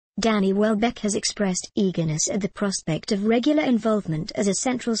Danny Welbeck has expressed eagerness at the prospect of regular involvement as a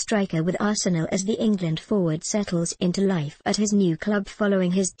central striker with Arsenal as the England forward settles into life at his new club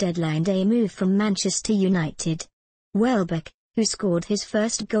following his deadline day move from Manchester United. Welbeck, who scored his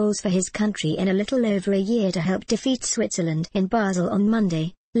first goals for his country in a little over a year to help defeat Switzerland in Basel on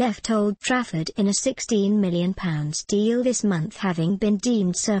Monday, left Old Trafford in a £16 million deal this month, having been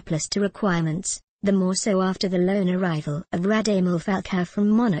deemed surplus to requirements, the more so after the loan arrival of Radamel Falcao from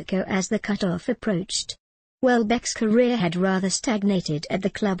Monaco as the cut-off approached. Welbeck's career had rather stagnated at the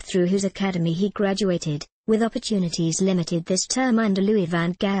club through whose academy he graduated, with opportunities limited this term under Louis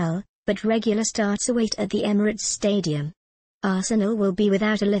van Gaal, but regular starts await at the Emirates Stadium. Arsenal will be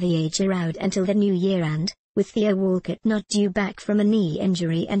without Olivier Giroud until the new year and, with Theo Walcott not due back from a knee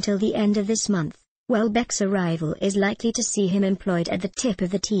injury until the end of this month, Welbeck's arrival is likely to see him employed at the tip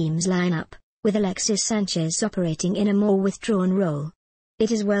of the team's lineup, with Alexis Sanchez operating in a more withdrawn role.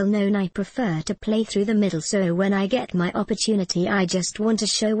 "It is well known I prefer to play through the middle, so when I get my opportunity I just want to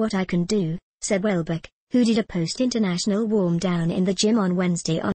show what I can do," said Welbeck, who did a post-international warm-down in the gym on Wednesday on